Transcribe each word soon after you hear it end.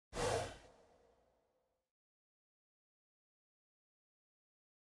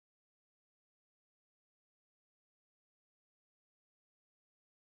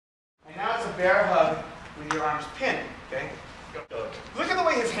a bear hug with your arms pinned. Okay? Look at the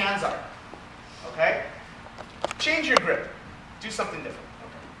way his hands are. Okay? Change your grip. Do something different.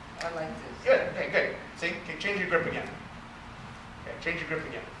 Okay. I like this. Good. Okay, good. See? Okay, change your grip again. Okay, change your grip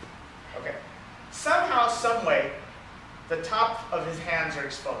again. Okay. Somehow, some way, the top of his hands are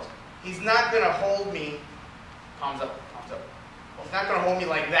exposed. He's not going to hold me, palms up, palms up. Well, he's not going to hold me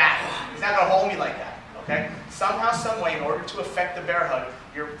like that. He's not going to hold me like that. Okay? Somehow, some way, in order to affect the bear hug,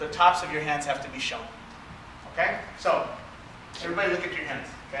 the tops of your hands have to be shown. Okay? So, everybody look at your hands.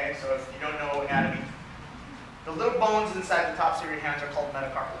 Okay? So if you don't know anatomy, the little bones inside the tops of your hands are called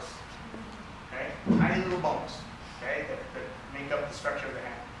metacarpals. Okay? Tiny little bones. Okay? That make up the structure of the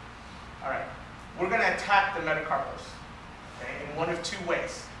hand. All right. We're going to attack the metacarpals. Okay? In one of two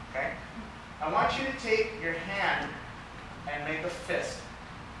ways. Okay? I want you to take your hand and make a fist.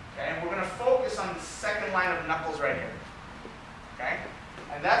 Okay? And we're going to focus on the second line of knuckles right here. Okay?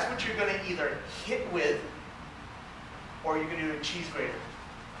 And that's what you're going to either hit with or you're going to do a cheese grater.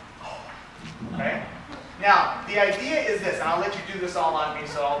 Okay? Now, the idea is this, and I'll let you do this all on me,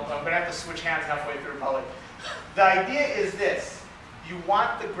 so I'm going to have to switch hands halfway through probably. The idea is this. You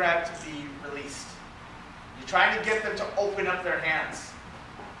want the grab to be released. You're trying to get them to open up their hands.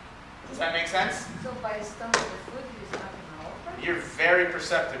 Does that make sense? So by stomping the foot, he's not going to open? You're very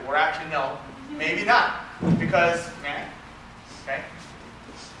perceptive. We're actually, no, maybe not. Because, okay,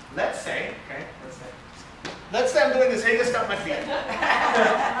 let's say I'm doing this. Hey, just stop my feet. I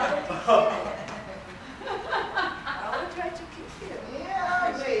will try to kick you.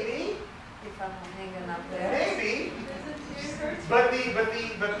 Yeah, maybe. If I'm hanging up there. Maybe. But the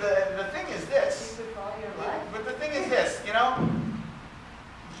thing is this. But the thing is this, you know,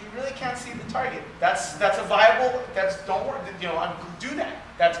 you really can't see the target. That's a viable. Don't worry. You know, do that.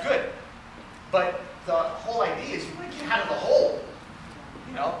 That's good. But the whole idea is you want to get out of the hole.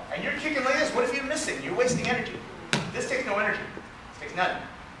 You know, and you're kicking like this. What if you're missing? You're wasting energy. This takes no energy. This takes none.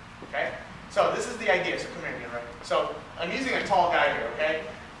 Okay. So this is the idea. So come here again, right? So I'm using a tall guy here. Okay.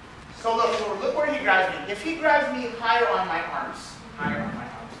 So look where he grabs me. If he grabs me higher on my arms, okay,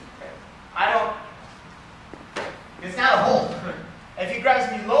 it's not a hole. If he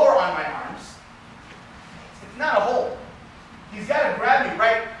grabs me lower on my arms, it's not a hole. He's got to grab me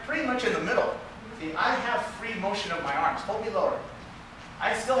right pretty much in the middle. See, I have free motion of my arms. Hold me lower.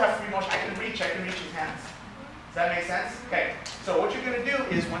 I still have free motion. I can reach his hands. Does that make sense? Okay. So what you're going to do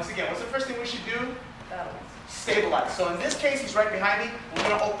is, once again, what's the first thing we should do? Stabilize. So in this case, he's right behind me. We're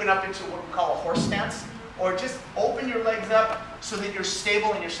going to open up into what we call a horse stance. Or just open your legs up so that you're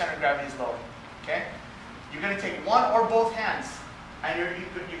stable and your center of gravity is low. Okay? You're going to take one or both hands. And you're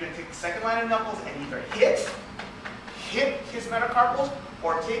going to take the second line of knuckles and either hit his metacarpals,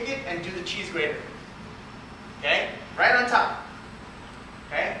 or take it and do the cheese grater. Okay? Right on top.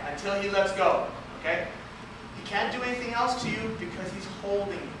 Okay? Until he lets go. Okay? He can't do anything else to you because he's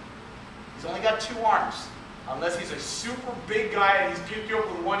holding you. He's only got two arms. Unless he's a super big guy and he's picked you up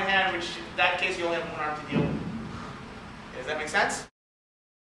with one hand, which in that case you only have one arm to deal with. Does that make sense?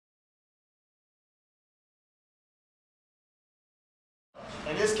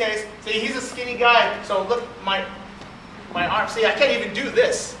 In this case, see, he's a skinny guy, so look, my arm, see, I can't even do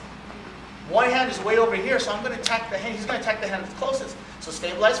this. One hand is way over here, so I'm going to attack the hand. He's going to attack the hand that's closest. So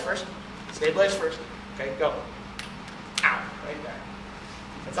stabilize first. Stabilize first. Okay, go. Ow, right there.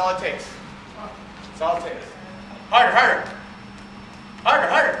 That's all it takes. That's all it takes. Harder, harder. Harder,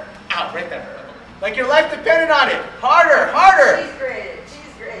 harder. Ow, right there. Like your life depended on it. Harder, harder. Cheese grated,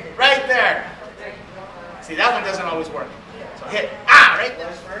 cheese grated. Right there. See, that one doesn't always work. So hit. Ah, right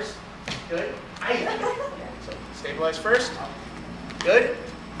there first. Good. So stabilize first. Good.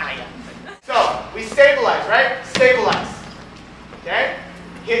 So we stabilize, right? Stabilize. Okay?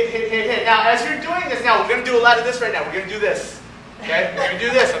 Hit, hit, hit, hit. Now, as you're doing this, now we're going to do a lot of this right now. We're going to do this. Okay? We're going to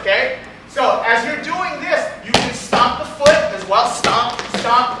do this, okay? So as you're doing this, you can stomp the foot as well. Stomp,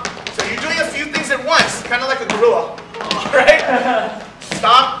 stomp. So you're doing a few things at once, kind of like a gorilla. Right?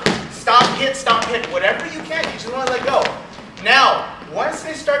 Stomp, stomp, hit, whatever you can. You just want to let go. Now, once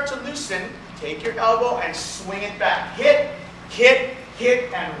they start to loosen, take your elbow and swing it back. Hit, hit,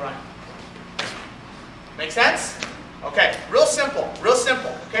 hit, and run. Make sense? Okay, real simple,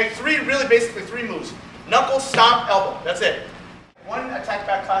 okay? Basically three moves. Knuckle, stomp, elbow, that's it. One attack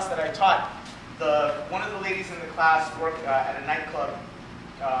back class that I taught, one of the ladies in the class worked at a nightclub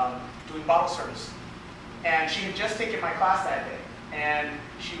doing bottle service. And she had just taken my class that day. And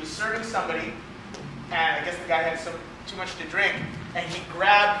she was serving somebody, and I guess the guy had too much to drink, and he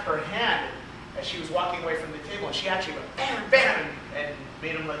grabbed her hand as she was walking away from the table, and she actually went bam, bam, and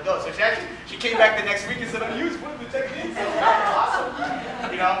made him let go. So she came back the next week and said, I used one of the techniques. That was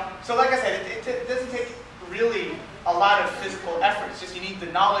awesome. You know? So like I said, it doesn't take really a lot of physical effort. It's just you need the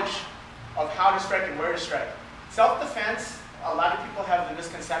knowledge of how to strike and where to strike. Self-defense, a lot of people have the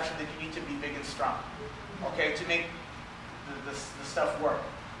misconception that you need to be big and strong, okay, to make the stuff work.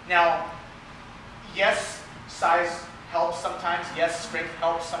 Now, yes, size helps sometimes. Yes, strength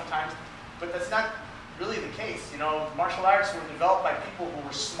helps sometimes. But that's not really the case. You know, martial arts were developed by people who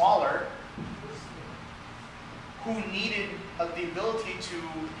were smaller, who needed the ability to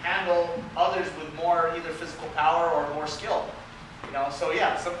handle others with more either physical power or more skill. You know, so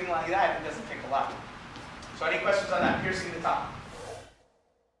yeah, something like that, it doesn't take a lot. So any questions on that? Piercing the top.